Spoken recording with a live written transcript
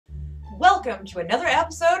welcome to another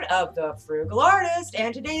episode of The Frugal Artist.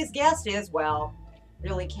 And today's guest is, well,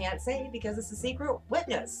 really can't say because it's a secret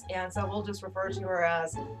witness. And so we'll just refer to her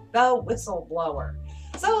as the whistleblower.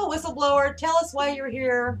 So, whistleblower, tell us why you're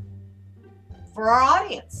here for our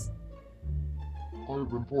audience. I've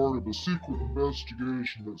been part of a secret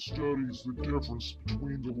investigation that studies the difference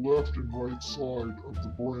between the left and right side of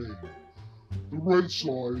the brain. The right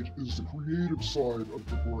side is the creative side of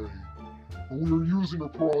the brain, and we are using a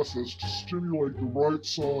process to stimulate the right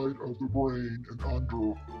side of the brain in under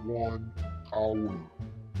 1 hour.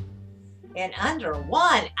 In under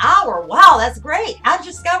 1 hour? Wow, that's great. How'd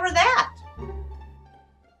you discover that?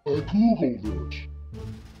 I googled it.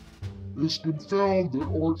 It's been found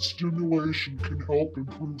that art stimulation can help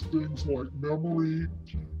improve things like memory,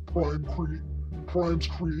 primes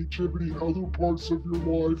creativity in other parts of your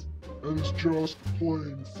life, and it's just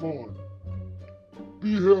plain fun.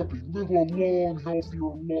 Be happy, live a long, healthier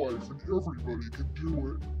life, and everybody can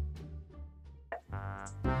do it.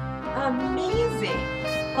 Amazing.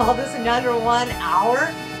 All this in under 1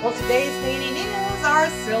 hour? Well, today's painting is our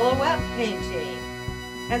silhouette painting.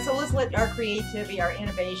 And so let's let our creativity, our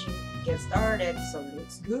innovation get started. So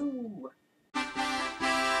let's go.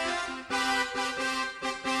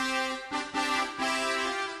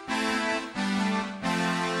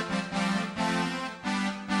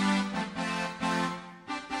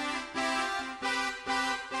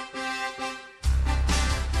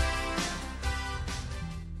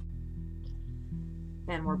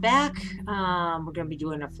 And we're back. We're going to be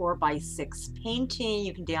doing a 4x6 painting.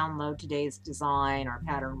 You can download today's design. Our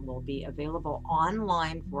pattern will be available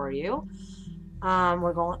online for you.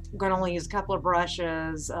 We're going to only use a couple of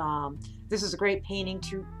brushes. This is a great painting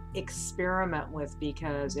to experiment with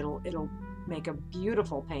because it'll make a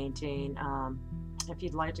beautiful painting. If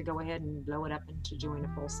you'd like to go ahead and blow it up into doing a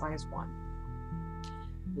full-size one.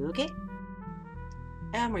 Okay.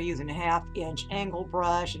 And we're using a 1/2 inch angle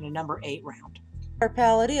brush and a number 8 round. Our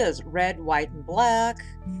palette is red, white, and black,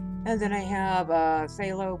 and then I have a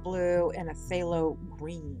phthalo blue and a phthalo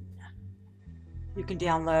green. You can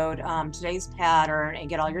download today's pattern and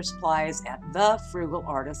get all your supplies at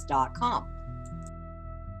thefrugalartist.com.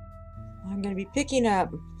 I'm going to be picking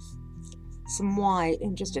up some white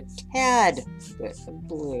and just a tad bit of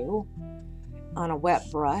blue on a wet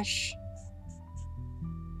brush. I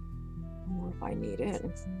don't know if I need it.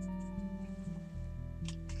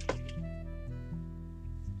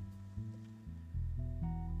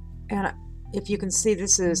 And if you can see,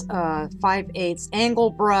 this is a 5/8 angle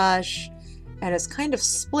brush, and it's kind of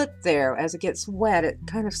split there. As it gets wet, it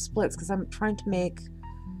kind of splits because I'm trying to make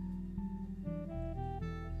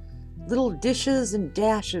little dishes and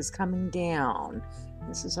dashes coming down.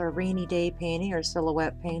 This is our rainy day painting, our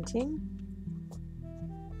silhouette painting.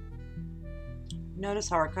 Notice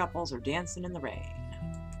how our couples are dancing in the rain.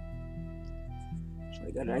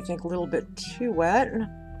 Actually got it, I think, a little bit too wet.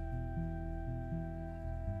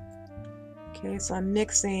 Okay, so I'm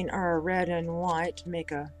mixing our red and white to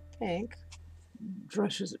make a pink.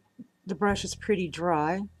 The brush is pretty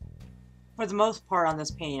dry. For the most part on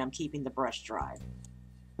this painting, I'm keeping the brush dry.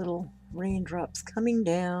 Little raindrops coming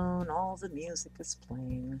down, all the music is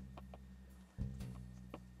playing.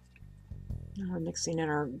 Now we're mixing in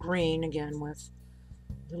our green again with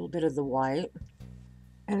a little bit of the white.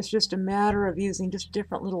 And it's just a matter of using just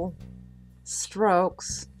different little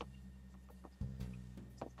strokes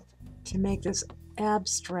to make this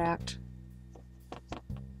abstract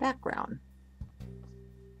background.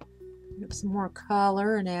 Give some more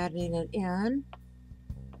color and adding it in.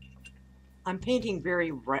 I'm painting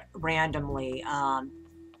very randomly,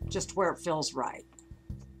 just where it feels right.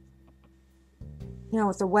 Now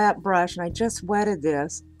with the wet brush, and I just wetted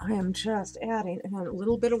this, I am just adding a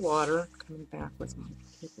little bit of water, coming back with my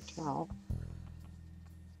paper towel,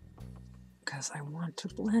 because I want to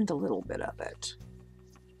blend a little bit of it.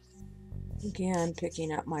 Again,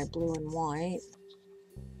 picking up my blue and white.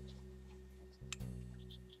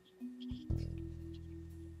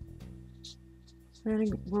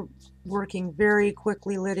 And we're working very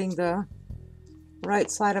quickly, letting the right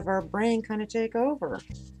side of our brain kind of take over.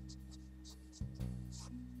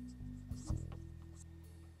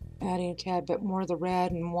 Adding a tad bit more of the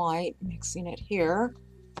red and white, mixing it here.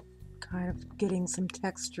 Kind of getting some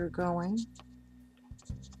texture going.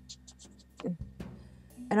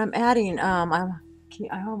 And I'm adding, I'm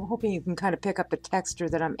hoping you can kind of pick up the texture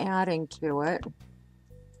that I'm adding to it.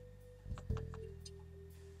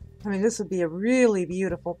 I mean, this would be a really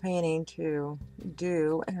beautiful painting to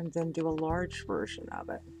do, and then do a large version of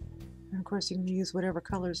it. And of course, you can use whatever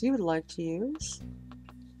colors you would like to use.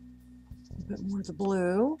 A bit more of the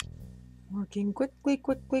blue. Working quickly,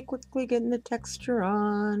 getting the texture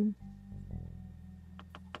on.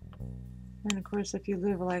 And of course, if you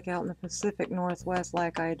live like out in the Pacific Northwest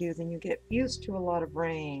like I do, then you get used to a lot of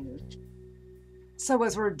rain. So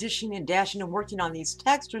as we're dishing and dashing and working on these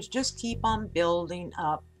textures, just keep on building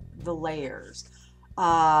up the layers.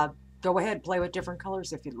 Go ahead, play with different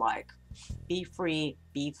colors if you'd like. Be free,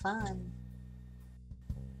 be fun.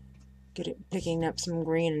 Get it picking up some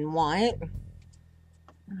green and white.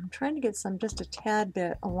 I'm trying to get some just a tad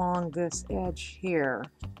bit along this edge here.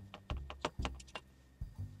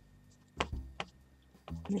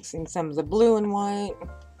 Mixing some of the blue and white.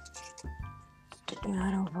 Stick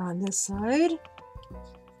that over on this side.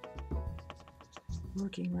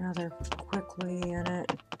 Working rather quickly in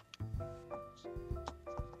it.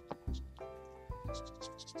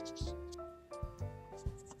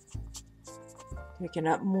 Picking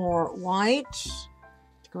up more white.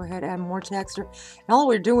 Go ahead, add more texture. And all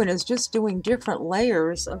we're doing is just doing different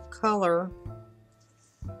layers of color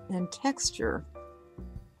and texture.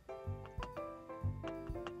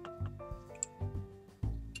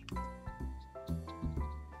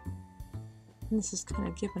 And this is kind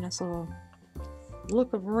of giving us a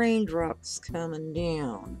look of raindrops coming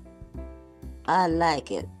down. I like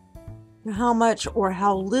it. Now, how much or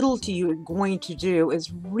how little you're going to do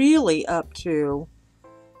is really up to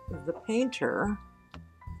the painter.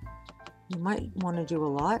 You might want to do a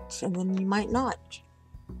lot, and then you might not.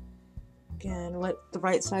 Again, let the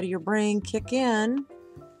right side of your brain kick in.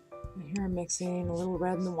 Here I'm mixing a little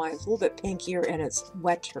red and the white. It's a little bit pinkier and it's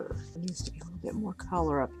wetter. It needs to be a little bit more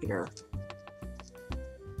color up here.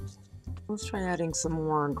 Let's try adding some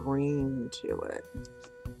more green to it.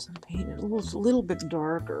 So I'm painting it a little bit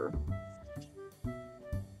darker.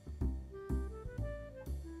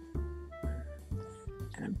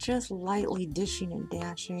 And I'm just lightly dishing and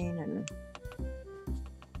dashing and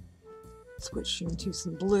switching to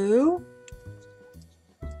some blue.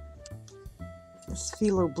 This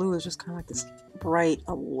phthalo blue is just kind of like this bright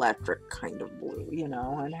electric kind of blue, you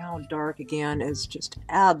know, and how dark again is just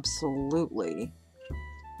absolutely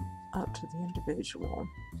up to the individual.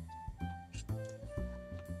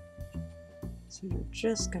 So you're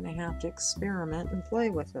just going to have to experiment and play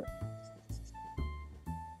with it.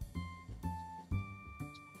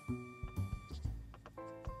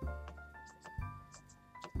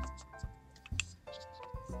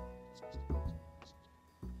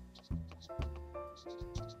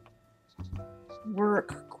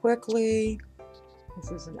 Work quickly.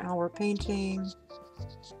 This is an hour painting.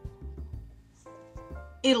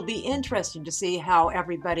 It'll be interesting to see how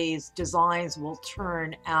everybody's designs will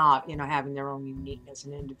turn out, you know, having their own uniqueness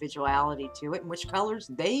and individuality to it, and which colors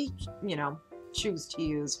they, you know, choose to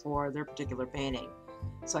use for their particular painting.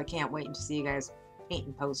 So I can't wait to see you guys paint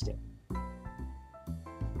and post it.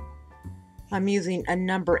 I'm using a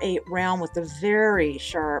number 8 round with a very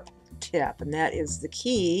sharp tip, and that is the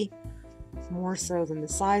key. More so than the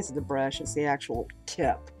size of the brush, it's the actual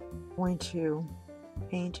tip. I'm going to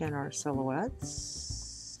paint in our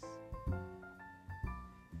silhouettes.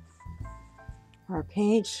 Our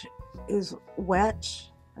paint is wet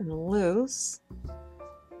and loose,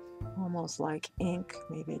 almost like ink,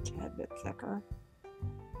 maybe a tad bit thicker.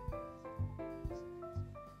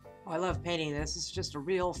 Oh, I love painting this. It's just a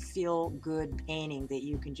real feel-good painting that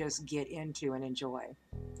you can just get into and enjoy.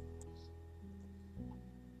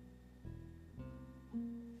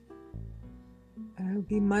 It would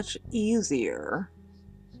be much easier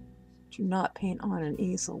to not paint on an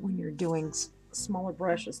easel when you're doing smaller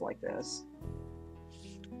brushes like this.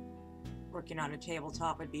 Working on a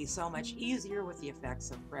tabletop would be so much easier with the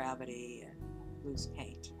effects of gravity and loose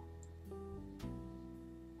paint.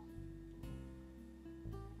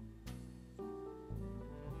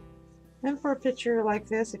 And for a picture like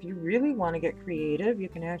this, if you really want to get creative, you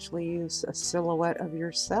can actually use a silhouette of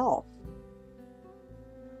yourself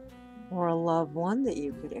or a loved one that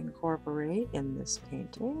you could incorporate in this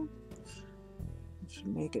painting. It should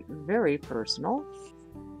make it very personal.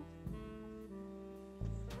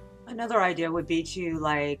 Another idea would be to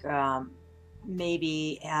like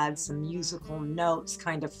maybe add some musical notes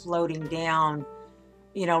kind of floating down,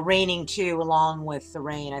 you know, raining too along with the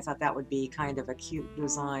rain. I thought that would be kind of a cute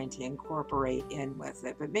design to incorporate in with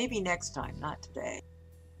it, but maybe next time, not today.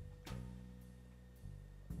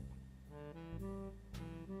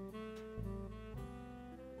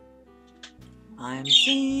 I'm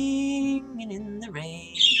singing in the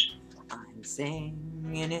rain. I'm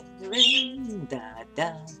singing in the rain. Da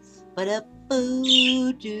da. Ba da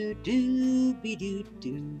boo doo doo be doo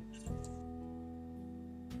doo.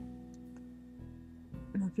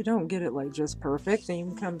 If you don't get it like just perfect, then you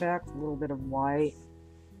can come back with a little bit of white.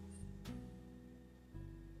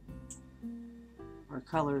 Our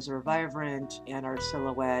colors are vibrant and our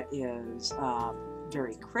silhouette is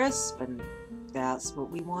very crisp, and that's what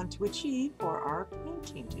we want to achieve for our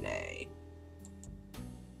painting today.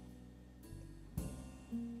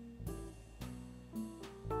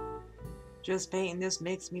 Just painting this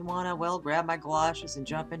makes me want to, well, grab my galoshes and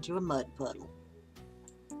jump into a mud puddle.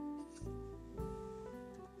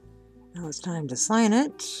 Now it's time to sign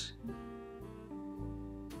it.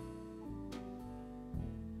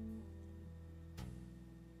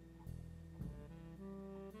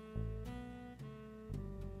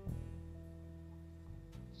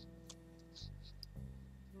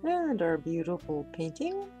 And our beautiful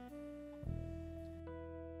painting.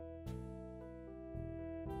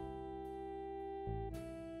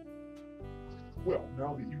 Well,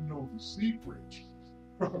 now that you know the secret,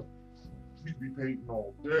 you'd be painting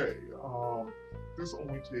all day. This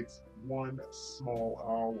only takes 1 small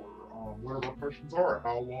hour. One of our questions are,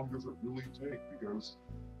 how long does it really take? Because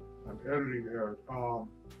I'm editing it.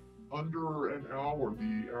 Under an hour,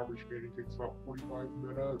 the average painting takes about 45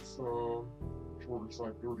 minutes. Shorter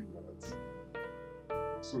side, 30 minutes.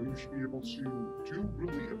 So you should be able to do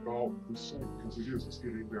really about the same, because it's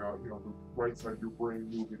getting that, the right side of your brain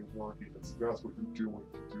moving and working. That's what you're doing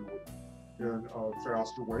to do it in a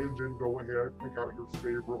faster way, and then go ahead, pick out your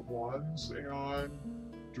favorite ones, and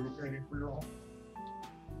do a painting for your home.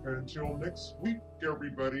 And until next week,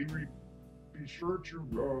 everybody, be sure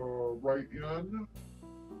to write in,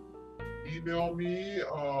 email me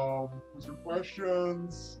with your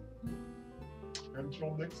questions.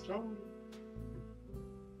 Until next time.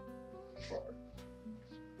 Bye.